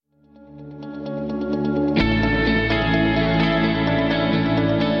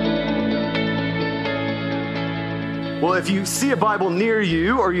if you see a Bible near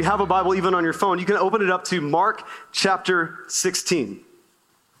you or you have a Bible even on your phone, you can open it up to Mark chapter 16.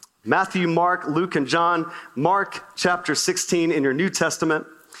 Matthew, Mark, Luke, and John. Mark chapter 16 in your New Testament.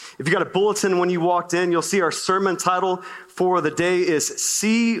 If you got a bulletin when you walked in, you'll see our sermon title for the day is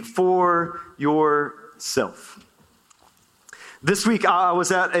See for Yourself. This week, I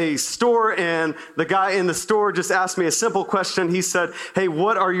was at a store, and the guy in the store just asked me a simple question. He said, "Hey,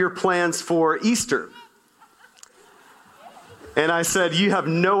 what are your plans for Easter?" And I said, "You have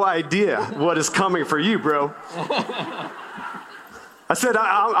no idea what is coming for you, bro." I said,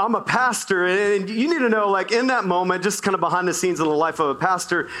 I'm a pastor, and you need to know, like, in that moment, just kind of behind the scenes in the life of a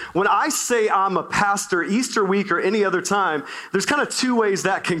pastor, when I say I'm a pastor, Easter week or any other time, there's kind of two ways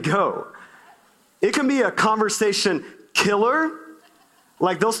that can go. It can be a conversation killer,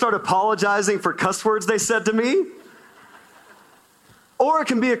 like they'll start apologizing for cuss words they said to me. Or it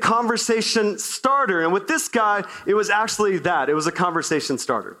can be a conversation starter. And with this guy, it was actually that. It was a conversation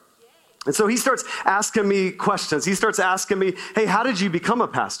starter. And so he starts asking me questions. He starts asking me, "Hey, how did you become a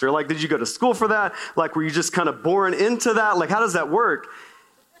pastor? Like, did you go to school for that? Like, were you just kind of born into that? Like, how does that work?"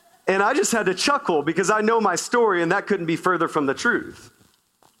 And I just had to chuckle because I know my story, and that couldn't be further from the truth.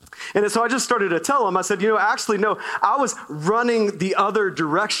 And so I just started to tell him, I said, actually, no, I was running the other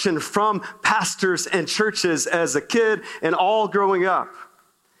direction from pastors and churches as a kid and all growing up.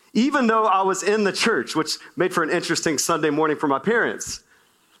 Even though I was in the church, which made for an interesting Sunday morning for my parents.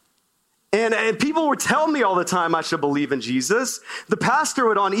 And people would tell me all the time I should believe in Jesus. The pastor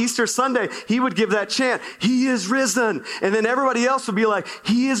would, on Easter Sunday, he would give that chant, "He is risen." And then everybody else would be like,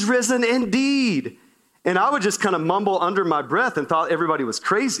 "He is risen indeed." And I would just kind of mumble under my breath and thought everybody was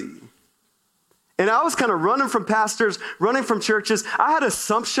crazy. And I was kind of running from pastors, running from churches. I had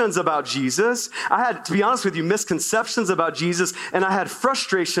assumptions about Jesus. I had, to be honest with you, misconceptions about Jesus, and I had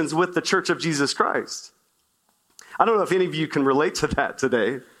frustrations with the Church of Jesus Christ. I don't know if any of you can relate to that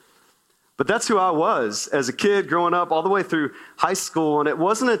today, but that's who I was as a kid growing up all the way through high school. And it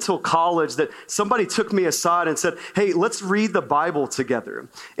wasn't until college that somebody took me aside and said, "Hey, let's read the Bible together."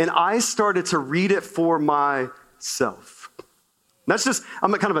 And I started to read it for myself. That's just,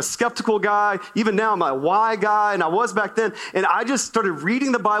 I'm a kind of a skeptical guy. Even now, I'm a why guy, and I was back then. And I just started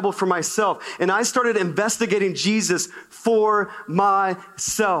reading the Bible for myself. And I started investigating Jesus for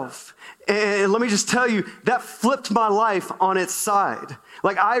myself. And let me just tell you, that flipped my life on its side.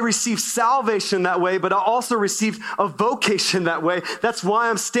 Like, I received salvation that way, but I also received a vocation that way. That's why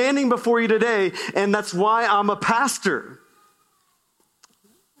I'm standing before you today, and that's why I'm a pastor.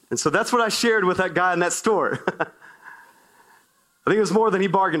 And so that's what I shared with that guy in that store. I think it was more than he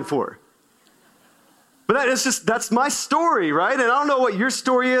bargained for. But that's my story, right? And I don't know what your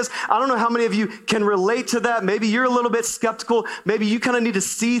story is. I don't know how many of you can relate to that. Maybe you're a little bit skeptical. Maybe you kind of need to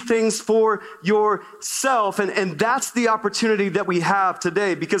see things for yourself. And that's the opportunity that we have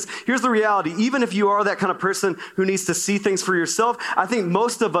today. Because here's the reality. Even if you are that kind of person who needs to see things for yourself, I think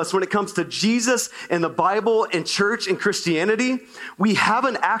most of us, when it comes to Jesus and the Bible and church and Christianity, we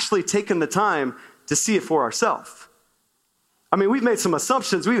haven't actually taken the time to see it for ourselves. I mean, we've made some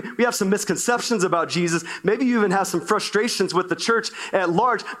assumptions. We have some misconceptions about Jesus. Maybe you even have some frustrations with the church at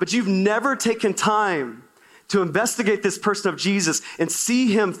large, but you've never taken time to investigate this person of Jesus and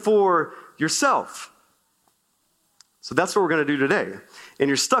see him for yourself. So that's what we're going to do today. And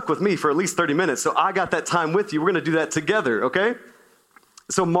you're stuck with me for at least 30 minutes, so I got that time with you. We're going to do that together, okay?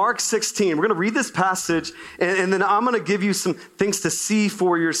 So Mark 16, we're going to read this passage, and then I'm going to give you some things to see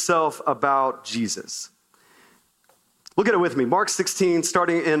for yourself about Jesus. Look at it with me. Mark 16,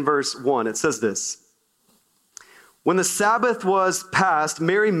 starting in verse 1. It says this. When the Sabbath was past,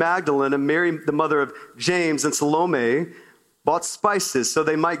 Mary Magdalene and Mary, the mother of James, and Salome bought spices so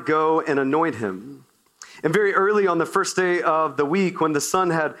they might go and anoint him. And very early on the first day of the week, when the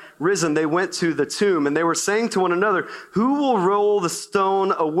sun had risen, they went to the tomb, and they were saying to one another, "Who will roll the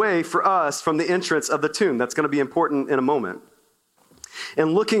stone away for us from the entrance of the tomb?" That's going to be important in a moment.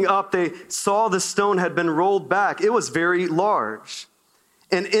 And looking up, they saw the stone had been rolled back. It was very large.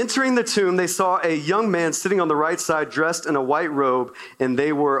 And entering the tomb, they saw a young man sitting on the right side, dressed in a white robe, and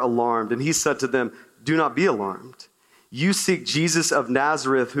they were alarmed. And he said to them, "Do not be alarmed. You seek Jesus of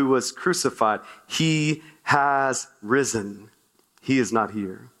Nazareth, who was crucified. He has risen. He is not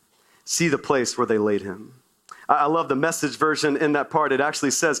here. See the place where they laid him." I love the Message version in that part. It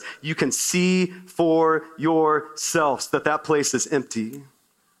actually says, you can see for yourselves that place is empty.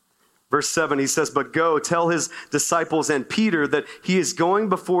 Verse 7, he says, "But go, tell his disciples and Peter that he is going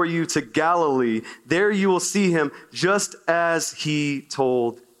before you to Galilee. There you will see him just as he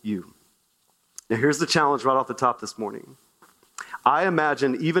told you." Now here's the challenge right off the top this morning. I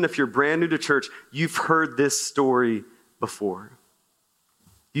imagine even if you're brand new to church, you've heard this story before.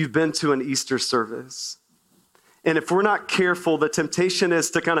 You've been to an Easter service. And if we're not careful, the temptation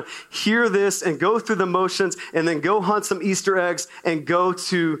is to kind of hear this and go through the motions and then go hunt some Easter eggs and go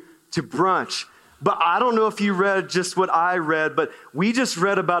to brunch. But I don't know if you read just what I read, but we just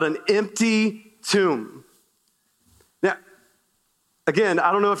read about an empty tomb. Now, again,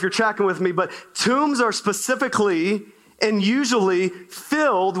 I don't know if you're tracking with me, but tombs are specifically and usually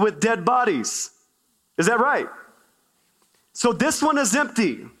filled with dead bodies. Is that right? So this one is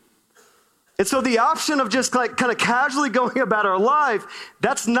empty. And so the option of just like kind of casually going about our life,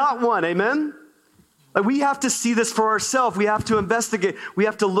 that's not one, amen? Like we have to see this for ourselves. We have to investigate. We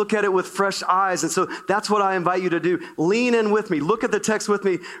have to look at it with fresh eyes. And so that's what I invite you to do. Lean in with me. Look at the text with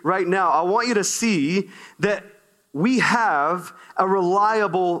me right now. I want you to see that we have a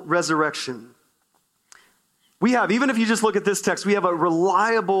reliable resurrection. We have, even if you just look at this text, we have a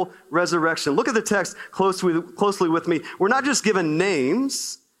reliable resurrection. Look at the text closely with me. We're not just given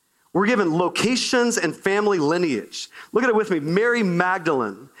names. We're given locations and family lineage. Look at it with me. Mary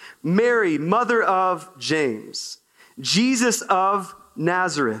Magdalene, Mary, mother of James, Jesus of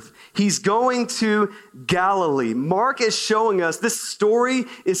Nazareth. He's going to Galilee. Mark is showing us this story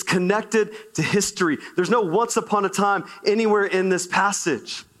is connected to history. There's no once upon a time anywhere in this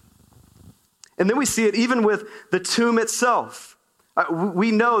passage. And then we see it even with the tomb itself.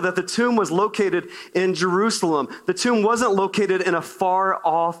 We know that the tomb was located in Jerusalem. The tomb wasn't located in a far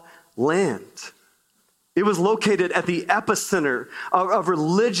off land. It was located at the epicenter of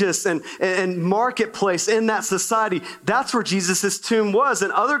religious and marketplace in that society. That's where Jesus' tomb was.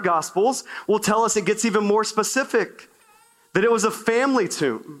 And other gospels will tell us it gets even more specific, that it was a family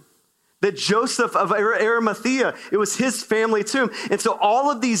tomb. That Joseph of Arimathea, it was his family tomb. And so all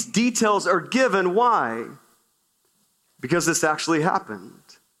of these details are given. Why? Because this actually happened.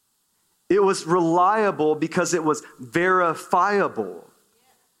 It was reliable because it was verifiable.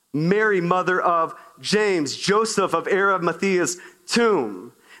 Mary, mother of James, Joseph of Arimathea's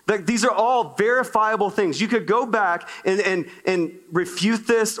tomb. Like, these are all verifiable things. You could go back and refute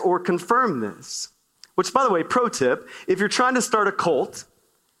this or confirm this. Which, by the way, pro tip, if you're trying to start a cult,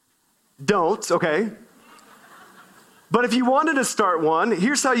 don't, okay? But if you wanted to start one,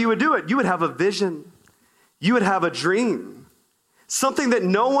 here's how you would do it. You would have a vision. You would have a dream. Something that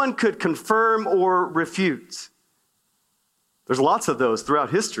no one could confirm or refute. There's lots of those throughout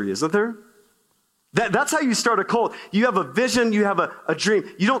history, isn't there? That's how you start a cult. You have a vision, you have a dream.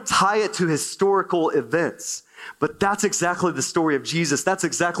 You don't tie it to historical events. But that's exactly the story of Jesus. That's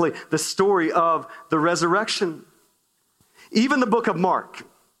exactly the story of the resurrection. Even the book of Mark.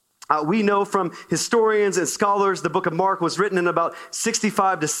 We know from historians and scholars, the book of Mark was written in about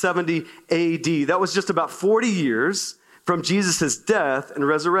 65 to 70 AD. That was just about 40 years from Jesus' death and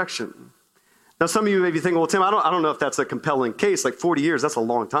resurrection. Now, some of you may be thinking, well, Tim, I don't know if that's a compelling case. Like 40 years, that's a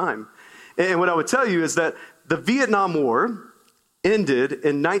long time. And what I would tell you is that the Vietnam War ended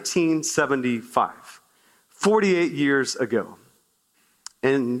in 1975, 48 years ago.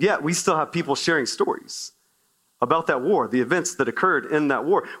 And yet we still have people sharing stories about that war, the events that occurred in that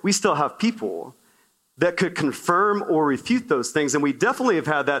war. We still have people that could confirm or refute those things. And we definitely have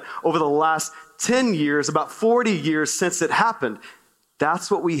had that over the last 10 years, about 40 years since it happened. That's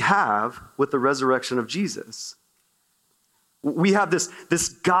what we have with the resurrection of Jesus. We have this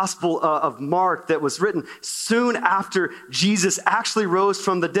gospel of Mark that was written soon after Jesus actually rose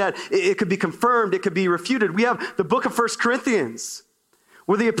from the dead. It could be confirmed, it could be refuted. We have the book of 1 Corinthians,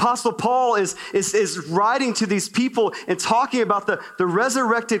 where the Apostle Paul is writing to these people and talking about the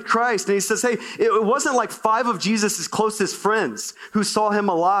resurrected Christ. And he says, hey, it wasn't like 5 of Jesus' closest friends who saw him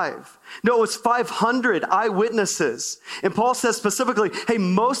alive. No, it was 500 eyewitnesses. And Paul says specifically, hey,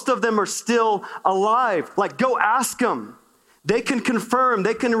 most of them are still alive. Like, go ask them. They can confirm,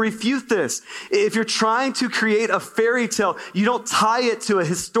 they can refute this. If you're trying to create a fairy tale, you don't tie it to a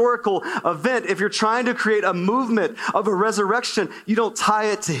historical event. If you're trying to create a movement of a resurrection, you don't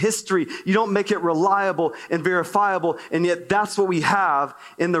tie it to history. You don't make it reliable and verifiable. And yet that's what we have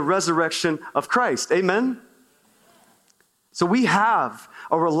in the resurrection of Christ. Amen? So we have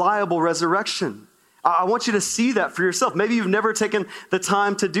a reliable resurrection. I want you to see that for yourself. Maybe you've never taken the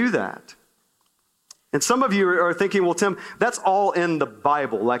time to do that. And some of you are thinking, well, Tim, that's all in the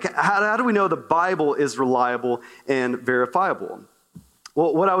Bible. Like, how do we know the Bible is reliable and verifiable?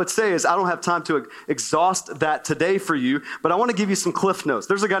 Well, what I would say is I don't have time to exhaust that today for you, but I want to give you some cliff notes.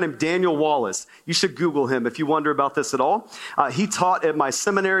 There's a guy named Daniel Wallace. You should Google him if you wonder about this at all. He taught at my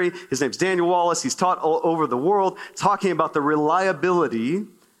seminary. His name's Daniel Wallace. He's taught all over the world, talking about the reliability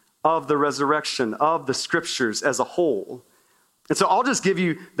of the resurrection, of the scriptures as a whole. And so I'll just give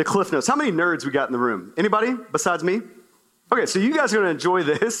you the cliff notes. How many nerds we got in the room? Anybody besides me? Okay, so you guys are going to enjoy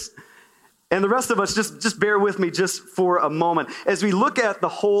this. And the rest of us, just bear with me just for a moment. As we look at the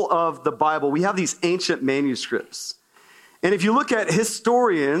whole of the Bible, we have these ancient manuscripts. And if you look at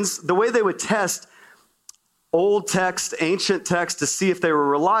historians, the way they would test old text, ancient text to see if they were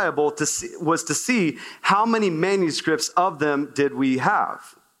reliable was to see how many manuscripts of them did we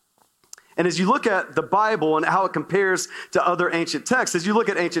have. And as you look at the Bible and how it compares to other ancient texts, as you look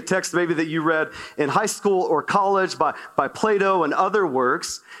at ancient texts maybe that you read in high school or college by Plato and other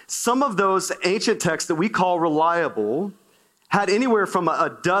works, some of those ancient texts that we call reliable had anywhere from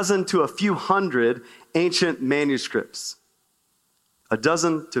a dozen to a few hundred ancient manuscripts. A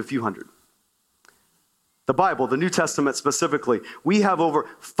dozen to a few hundred. The Bible, the New Testament specifically, we have over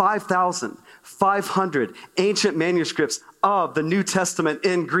 5,500 ancient manuscripts of the New Testament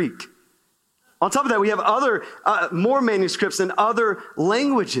in Greek. On top of that, we have other, more manuscripts in other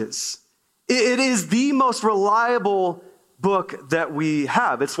languages. It is the most reliable book that we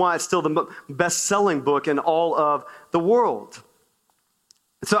have. It's why it's still the best-selling book in all of the world.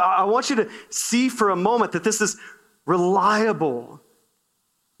 So I want you to see for a moment that this is reliable.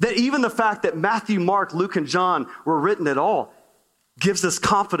 That even the fact that Matthew, Mark, Luke, and John were written at all gives us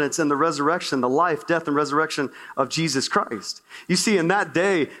confidence in the resurrection, the life, death, and resurrection of Jesus Christ. You see, in that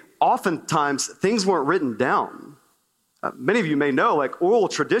day, oftentimes things weren't written down. Many of you may know, like oral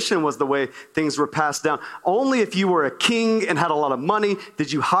tradition was the way things were passed down. Only if you were a king and had a lot of money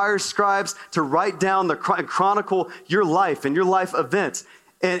did you hire scribes to write down and chronicle your life and your life events.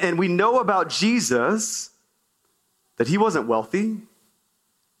 And we know about Jesus that he wasn't wealthy,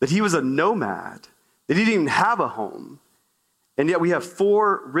 that he was a nomad, that he didn't even have a home. And yet we have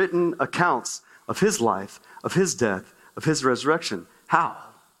 4 written accounts of his life, of his death, of his resurrection. How?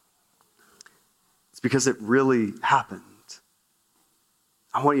 It's because it really happened.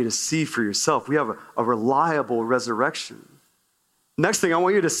 I want you to see for yourself. We have a reliable resurrection. Next thing I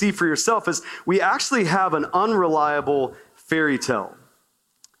want you to see for yourself is we actually have an unreliable fairy tale.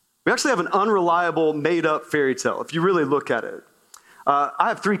 We actually have an unreliable made-up fairy tale, if you really look at it. I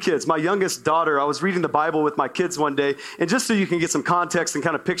have 3 kids. My youngest daughter, I was reading the Bible with my kids one day, and just so you can get some context and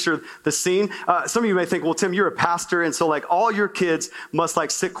kind of picture the scene, some of you may think, well, Tim, you're a pastor, and so like all your kids must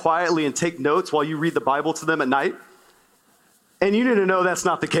like sit quietly and take notes while you read the Bible to them at night. And you need to know that's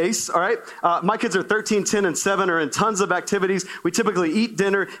not the case, all right? My kids are 13, 10, and 7, are in tons of activities. We typically eat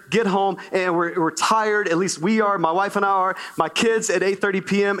dinner, get home, and we're tired. At least we are. My wife and I are. My kids at 8:30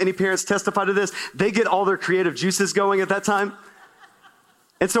 p.m., any parents testify to this, they get all their creative juices going at that time.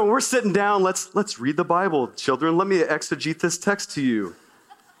 And so when we're sitting down, let's read the Bible, children. Let me exegete this text to you.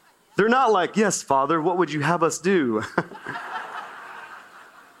 They're not like, yes, Father, what would you have us do?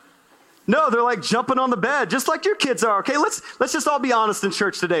 No, they're like jumping on the bed, just like your kids are. Okay, let's just all be honest in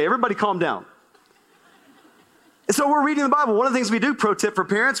church today. Everybody calm down. And so we're reading the Bible. One of the things we do, pro tip for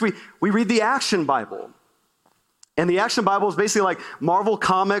parents, we read the Action Bible. And the Action Bible is basically like Marvel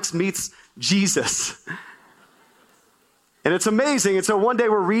Comics meets Jesus. And it's amazing. And so one day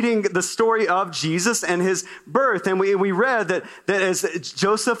we're reading the story of Jesus and his birth. And we read that as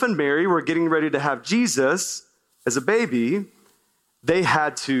Joseph and Mary were getting ready to have Jesus as a baby, they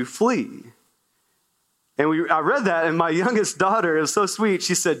had to flee. And I read that, and my youngest daughter, it was so sweet,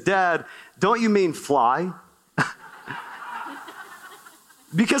 she said, Dad, don't you mean fly?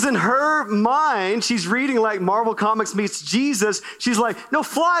 Because in her mind, she's reading like Marvel Comics meets Jesus. She's like, no,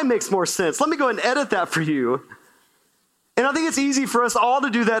 fly makes more sense. Let me go and edit that for you. And I think it's easy for us all to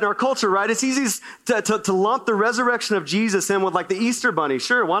do that in our culture, right? It's easy to lump the resurrection of Jesus in with like the Easter bunny.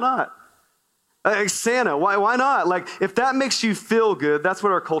 Sure, why not? Santa, why not? Like, if that makes you feel good, that's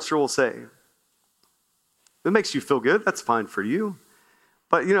what our culture will say. If it makes you feel good, that's fine for you.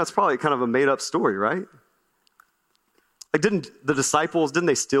 But, it's probably kind of a made-up story, right? Like, didn't the disciples, didn't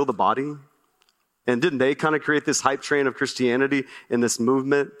they steal the body? And didn't they kind of create this hype train of Christianity in this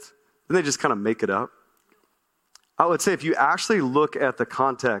movement? Didn't they just kind of make it up? I would say if you actually look at the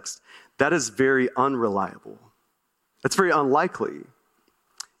context, that is very unreliable. That's very unlikely.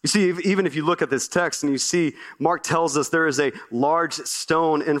 You see, even if you look at this text and you see Mark tells us there is a large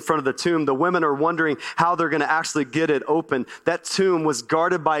stone in front of the tomb, the women are wondering how they're going to actually get it open. That tomb was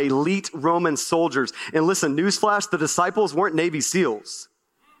guarded by elite Roman soldiers. And listen, newsflash, the disciples weren't Navy SEALs.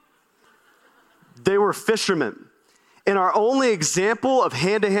 They were fishermen. And our only example of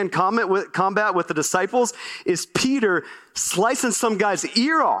hand-to-hand combat with the disciples is Peter slicing some guy's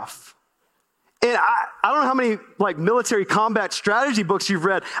ear off. And I don't know how many like military combat strategy books you've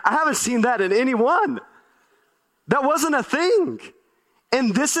read. I haven't seen that in any one. That wasn't a thing.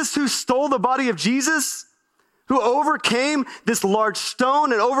 And this is who stole the body of Jesus, who overcame this large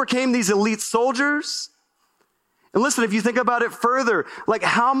stone and overcame these elite soldiers. And listen, if you think about it further, like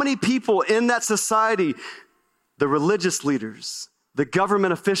how many people in that society, the religious leaders, the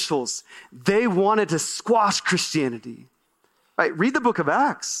government officials, they wanted to squash Christianity, right? Read the book of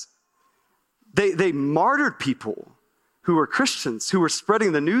Acts. They martyred people who were Christians, who were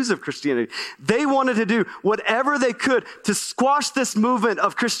spreading the news of Christianity. They wanted to do whatever they could to squash this movement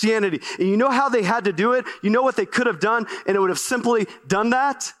of Christianity. And you know how they had to do it? You know what they could have done? And it would have simply done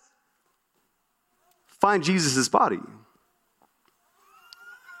that? Find Jesus' body.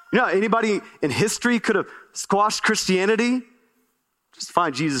 You know, anybody in history could have squashed Christianity? Just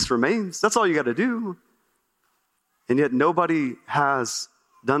find Jesus' remains. That's all you got to do. And yet nobody has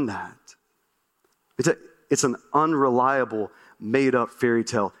done that. It's an unreliable, made-up fairy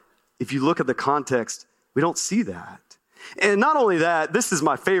tale. If you look at the context, we don't see that. And not only that, this is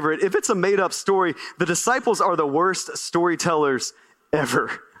my favorite. If it's a made-up story, the disciples are the worst storytellers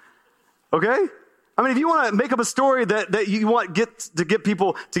ever. Okay? I mean, if you want to make up a story that you want to get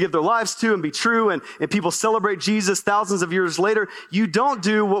people to give their lives to and be true, and people celebrate Jesus thousands of years later, you don't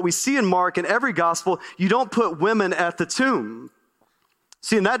do what we see in Mark and every gospel. You don't put women at the tomb.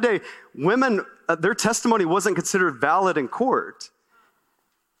 See, in that day, women, their testimony wasn't considered valid in court.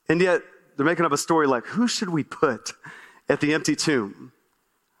 And yet, they're making up a story like, who should we put at the empty tomb?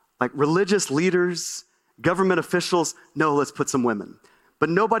 Like religious leaders, government officials? No, let's put some women. But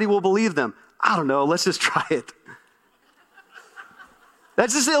nobody will believe them. I don't know, let's just try it.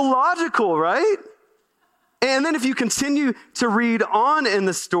 That's just illogical, right? And then if you continue to read on in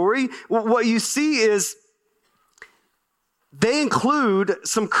the story, what you see is they include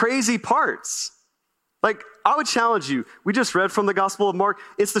some crazy parts. Like, I would challenge you. We just read from the Gospel of Mark.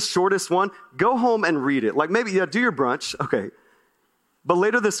 It's the shortest one. Go home and read it. Like maybe, do your brunch. Okay. But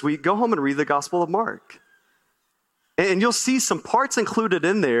later this week, go home and read the Gospel of Mark. And you'll see some parts included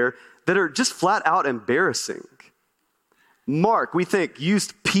in there that are just flat out embarrassing. Mark, we think,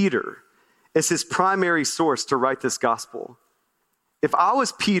 used Peter as his primary source to write this gospel. If I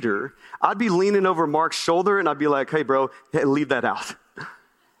was Peter, I'd be leaning over Mark's shoulder and I'd be like, hey, bro, leave that out.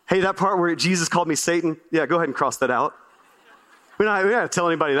 Hey, that part where Jesus called me Satan, yeah, go ahead and cross that out. We're not going to tell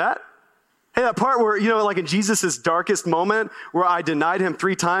anybody that. Hey, that part where, like in Jesus' darkest moment where I denied him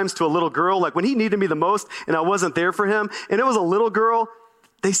 3 times to a little girl, like when he needed me the most and I wasn't there for him, and it was a little girl,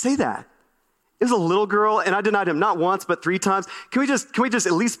 they say that. It was a little girl and I denied him not once, but 3 times. Can we just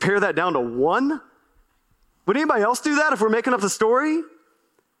at least pare that down to 1? Would anybody else do that if we're making up the story?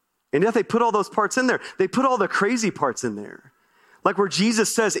 And yet they put all those parts in there. They put all the crazy parts in there. Like where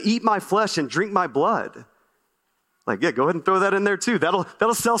Jesus says, eat my flesh and drink my blood. Like, yeah, go ahead and throw that in there too.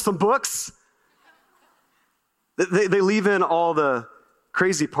 That'll sell some books. They leave in all the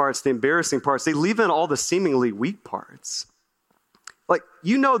crazy parts, the embarrassing parts. They leave in all the seemingly weak parts. Like,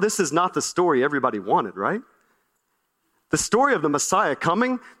 this is not the story everybody wanted, right? The story of the Messiah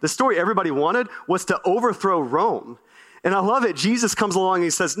coming, the story everybody wanted was to overthrow Rome. And I love it. Jesus comes along and he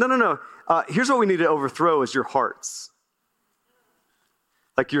says, no. Here's what we need to overthrow is your hearts.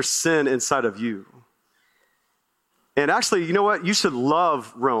 Like your sin inside of you. And actually, you know what? You should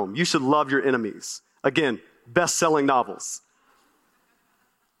love Rome. You should love your enemies. Again, best-selling novels.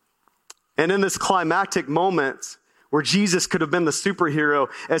 And in this climactic moment where Jesus could have been the superhero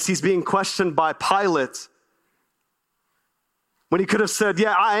as he's being questioned by Pilate, when he could have said,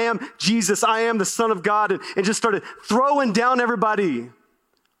 yeah, I am Jesus, I am the Son of God, and just started throwing down everybody.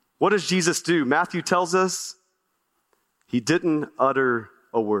 What does Jesus do? Matthew tells us he didn't utter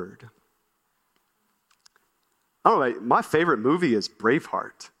a word. I don't know, my favorite movie is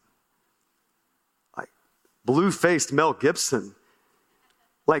Braveheart. Like, blue-faced Mel Gibson.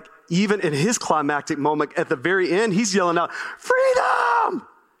 Like, even in his climactic moment at the very end, he's yelling out, freedom!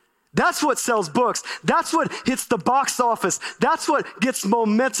 That's what sells books. That's what hits the box office. That's what gets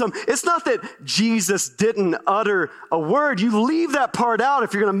momentum. It's not that Jesus didn't utter a word. You leave that part out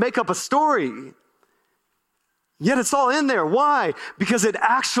if you're going to make up a story. Yet it's all in there. Why? Because it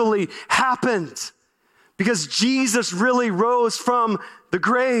actually happened. Because Jesus really rose from the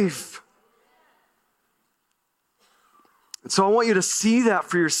grave. And so I want you to see that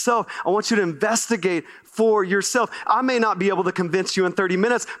for yourself. I want you to investigate for yourself. I may not be able to convince you in 30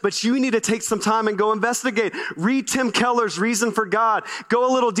 minutes, but you need to take some time and go investigate. Read Tim Keller's Reason for God. Go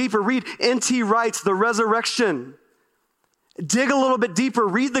a little deeper. Read N.T. Wright's The Resurrection. Dig a little bit deeper.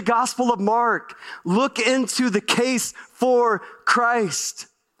 Read the Gospel of Mark. Look into the case for Christ.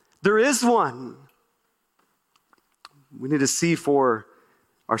 There is one. We need to see for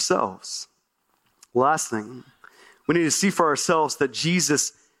ourselves. Last thing, we need to see for ourselves that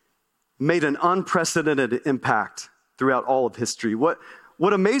Jesus made an unprecedented impact throughout all of history. What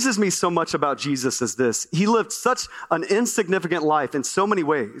what amazes me so much about Jesus is this. He lived such an insignificant life in so many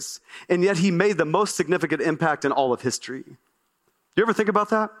ways, and yet he made the most significant impact in all of history. You ever think about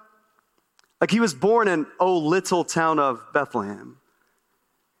that? Like he was born in, little town of Bethlehem.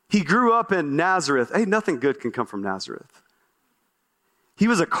 He grew up in Nazareth. Hey, nothing good can come from Nazareth. He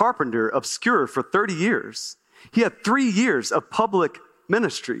was a carpenter, obscure for 30 years. He had 3 years of public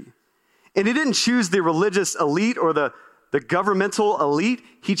ministry. And he didn't choose the religious elite or the governmental elite.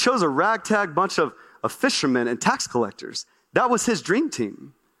 He chose a ragtag bunch of fishermen and tax collectors. That was his dream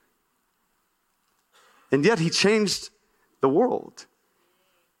team. And yet he changed the world.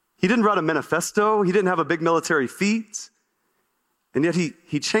 He didn't write a manifesto. He didn't have a big military feat. And yet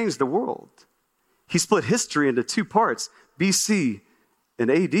he changed the world. He split history into 2 parts, BC and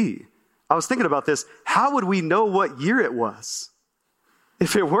AD. I was thinking about this. How would we know what year it was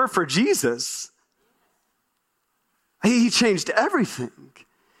if it weren't for Jesus? He changed everything.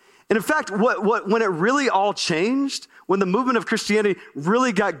 And in fact, when it really all changed, when the movement of Christianity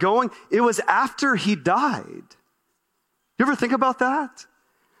really got going, it was after he died. You ever think about that?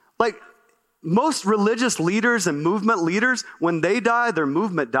 Like, most religious leaders and movement leaders, when they die, their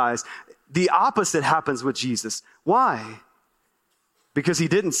movement dies. The opposite happens with Jesus. Why? Because he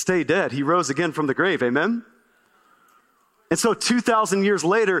didn't stay dead. He rose again from the grave. Amen? And so 2,000 years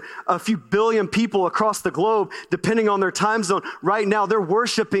later, a few billion people across the globe, depending on their time zone, right now, they're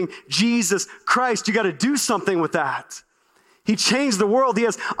worshiping Jesus Christ. You got to do something with that. He changed the world. He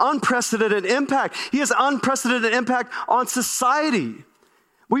has unprecedented impact. He has unprecedented impact on society.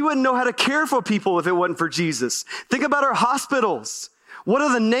 We wouldn't know how to care for people if it wasn't for Jesus. Think about our hospitals. What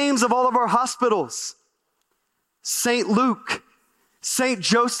are the names of all of our hospitals? St. Luke, St.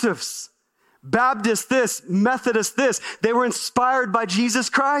 Joseph's, Baptist this, Methodist this. They were inspired by Jesus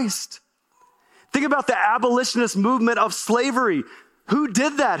Christ. Think about the abolitionist movement of slavery. Who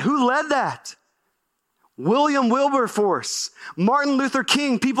did that? Who led that? William Wilberforce, Martin Luther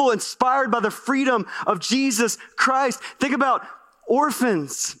King, people inspired by the freedom of Jesus Christ. Think about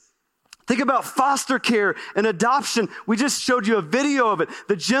orphans. Think about foster care and adoption. We just showed you a video of it.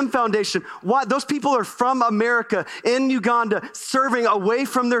 The Jim Foundation. Why? Those people are from America in Uganda, serving away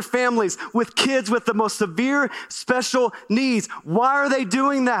from their families with kids with the most severe special needs. Why are they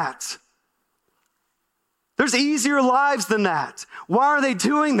doing that? There's easier lives than that. Why are they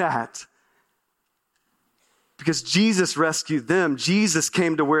doing that? Because Jesus rescued them. Jesus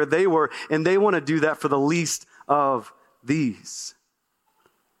came to where they were, and they want to do that for the least of these.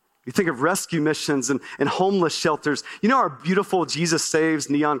 You think of rescue missions and homeless shelters. You know our beautiful Jesus Saves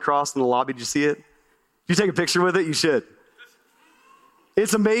neon cross in the lobby? Did you see it? Did you take a picture with it? You should.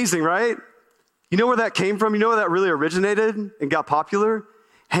 It's amazing, right? You know where that came from? You know where that really originated and got popular?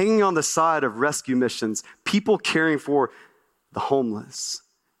 Hanging on the side of rescue missions, people caring for the homeless.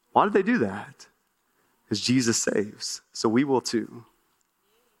 Why did they do that? Because Jesus saves, so we will too.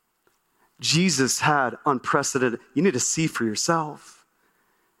 Jesus had unprecedented, you need to see for yourself.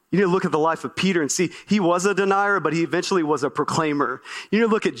 You need to look at the life of Peter and see he was a denier, but he eventually was a proclaimer. You need to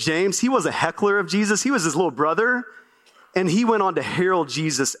look at James. He was a heckler of Jesus. He was his little brother, and he went on to herald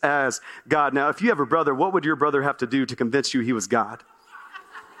Jesus as God. Now, if you have a brother, what would your brother have to do to convince you he was God?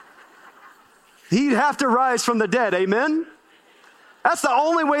 He'd have to rise from the dead, amen? That's the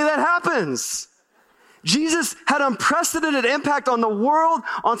only way that happens. Jesus had unprecedented impact on the world,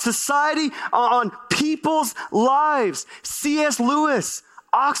 on society, on people's lives. C.S. Lewis,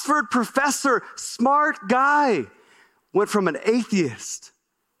 Oxford professor, smart guy, went from an atheist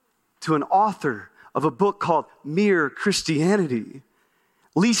to an author of a book called Mere Christianity.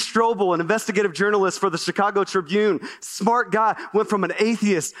 Lee Strobel, an investigative journalist for the Chicago Tribune, smart guy, went from an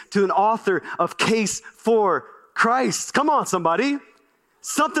atheist to an author of Case for Christ. Come on, somebody.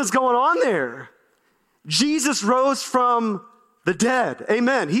 Something's going on there. Jesus rose from the dead.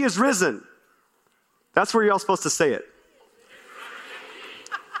 Amen. He is risen. That's where you're all supposed to say it.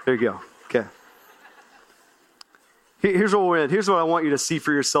 There you go. Okay. Here's what we're in. Here's what I want you to see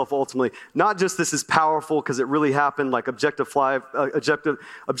for yourself ultimately. Not just this is powerful because it really happened, like objectively,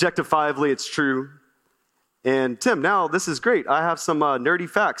 it's true. And Tim, now this is great. I have some nerdy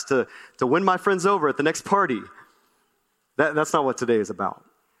facts to win my friends over at the next party. That's not what today is about.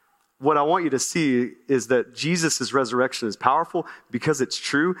 What I want you to see is that Jesus' resurrection is powerful because it's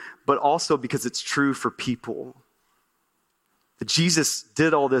true, but also because it's true for people. That Jesus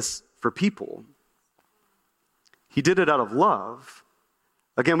did all this for people. He did it out of love.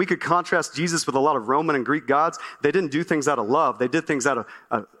 Again, we could contrast Jesus with a lot of Roman and Greek gods. They didn't do things out of love. They did things out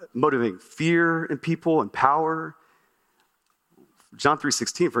of motivating fear in people and power. John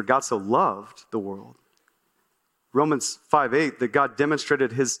 3:16, for God so loved the world Romans 5:8, that God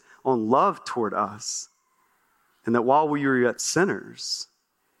demonstrated his own love toward us, and that while we were yet sinners,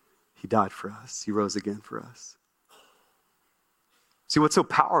 he died for us. He rose again for us. See, what's so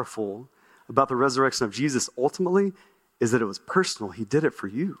powerful about the resurrection of Jesus ultimately is that it was personal. He did it for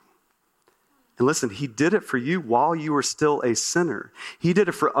you. And listen, he did it for you while you were still a sinner. He did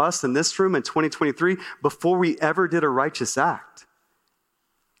it for us in this room in 2023 before we ever did a righteous act.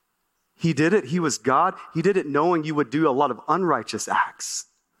 He did it. He was God. He did it knowing you would do a lot of unrighteous acts.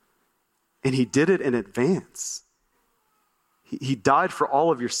 And he did it in advance. He died for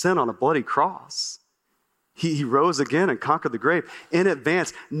all of your sin on a bloody cross. He rose again and conquered the grave in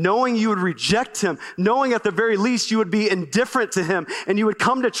advance, knowing you would reject him, knowing at the very least you would be indifferent to him, and you would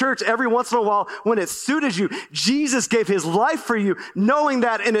come to church every once in a while when it suited you. Jesus gave his life for you, knowing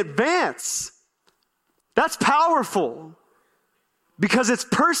that in advance. That's powerful because it's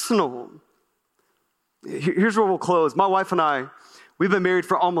personal. Here's where we'll close. My wife and I, we've been married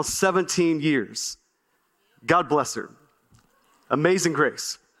for almost 17 years. God bless her. Amazing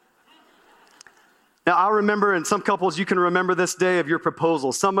grace. Now, I remember, and some couples, you can remember this day of your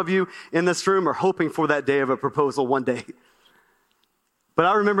proposal. Some of you in this room are hoping for that day of a proposal one day. But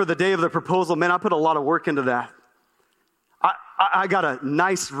I remember the day of the proposal. Man, I put a lot of work into that. I got a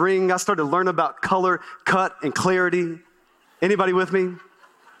nice ring. I started learning about color, cut, and clarity. Anybody with me?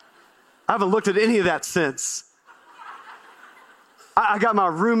 I haven't looked at any of that since. I got my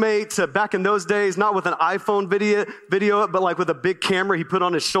roommate to, back in those days, not with an iPhone video it, but like with a big camera he put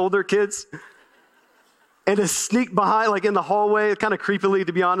on his shoulder, kids. And to sneak behind, like in the hallway, kind of creepily,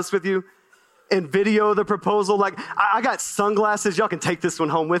 to be honest with you, and video the proposal. Like, I got sunglasses. Y'all can take this one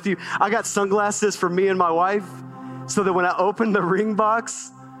home with you. I got sunglasses for me and my wife so that when I opened the ring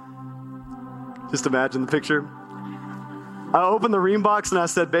box, just imagine the picture. I opened the ring box and I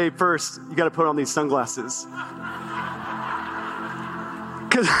said, babe, first, you got to put on these sunglasses.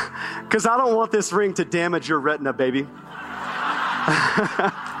 Because I don't want this ring to damage your retina, baby.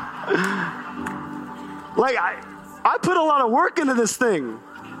 Like, I put a lot of work into this thing.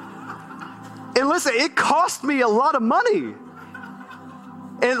 And listen, it cost me a lot of money.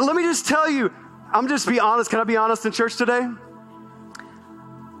 And let me just tell you, I'm just be honest. Can I be honest in church today?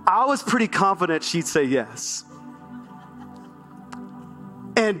 I was pretty confident she'd say yes.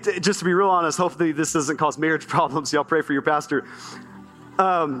 And just to be real honest, hopefully this doesn't cause marriage problems. Y'all pray for your pastor.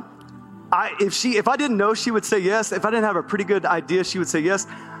 If I didn't know she would say yes, if I didn't have a pretty good idea she would say yes,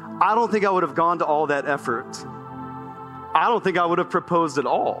 I don't think I would have gone to all that effort. I don't think I would have proposed at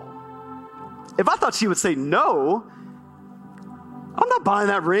all. If I thought she would say no, I'm not buying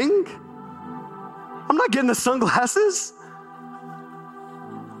that ring. I'm not getting the sunglasses.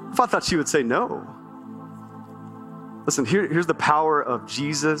 If I thought she would say no. Listen, here's the power of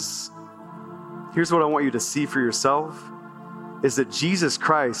Jesus. Here's what I want you to see for yourself, is that Jesus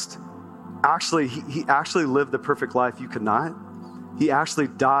Christ actually, he actually lived the perfect life you could not. He actually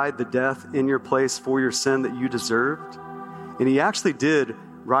died the death in your place for your sin that you deserved. And he actually did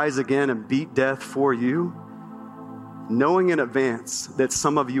rise again and beat death for you, knowing in advance that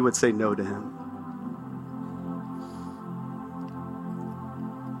some of you would say no to him.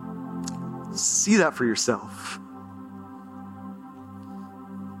 See that for yourself.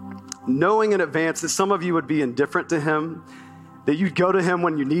 Knowing in advance that some of you would be indifferent to him, that you'd go to him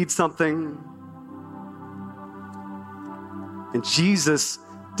when you need something. And Jesus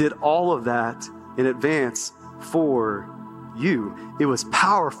did all of that in advance for you. It was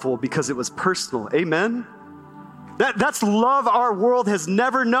powerful because it was personal. Amen? That's love our world has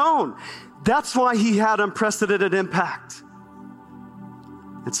never known. That's why he had unprecedented impact.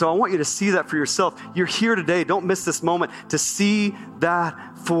 And so I want you to see that for yourself. You're here today. Don't miss this moment to see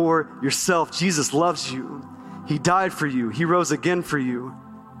that for yourself. Jesus loves you. He died for you. He rose again for you.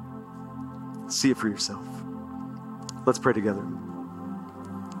 See it for yourself. Let's pray together.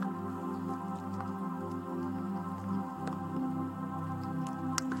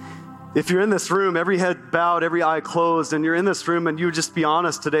 If you're in this room, every head bowed, every eye closed, and you're in this room and you would just be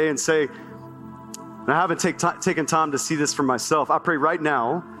honest today and say, I haven't taken time to see this for myself. I pray right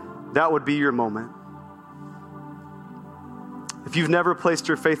now that would be your moment. If you've never placed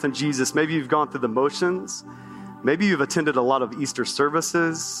your faith in Jesus, maybe you've gone through the motions. Maybe you've attended a lot of Easter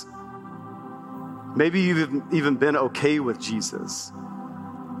services. Maybe you've even been okay with Jesus.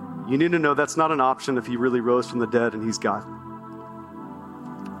 You need to know that's not an option if he really rose from the dead and he's God.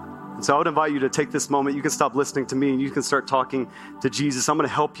 And so I would invite you to take this moment. You can stop listening to me and you can start talking to Jesus. I'm going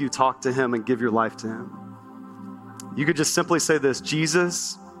to help you talk to him and give your life to him. You could just simply say this: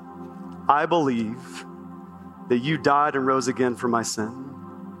 Jesus, I believe that you died and rose again for my sin.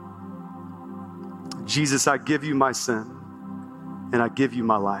 Jesus, I give you my sin and I give you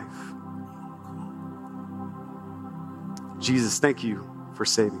my life. Jesus, thank you for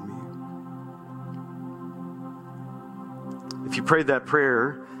saving me. If you prayed that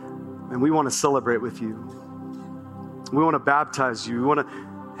prayer, and we want to celebrate with you. We want to baptize you. We want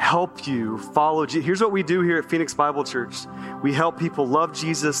to help you follow Jesus. Here's what we do here at Phoenix Bible Church. We help people love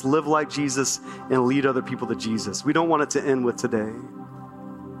Jesus, live like Jesus, and lead other people to Jesus. We don't want it to end with today.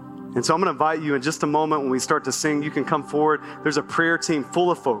 And so I'm going to invite you in just a moment when we start to sing, you can come forward. There's a prayer team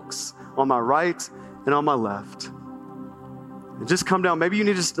full of folks on my right and on my left. And just come down. Maybe you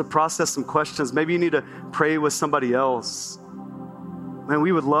need just to process some questions. Maybe you need to pray with somebody else. Man,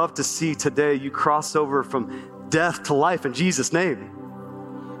 we would love to see today you cross over from death to life in Jesus' name.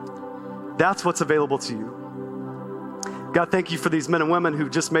 That's what's available to you. God, thank you for these men and women who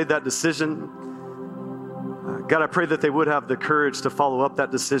just made that decision. God, I pray that they would have the courage to follow up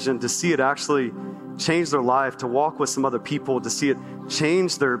that decision, to see it actually change their life, to walk with some other people, to see it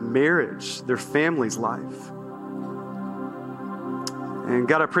change their marriage, their family's life. And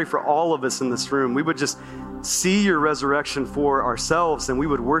God, I pray for all of us in this room, we would just see your resurrection for ourselves and we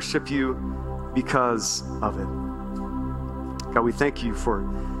would worship you because of it. God, we thank you for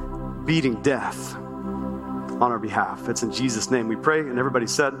beating death on our behalf. It's in Jesus' name we pray. And everybody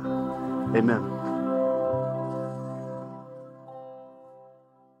said, amen.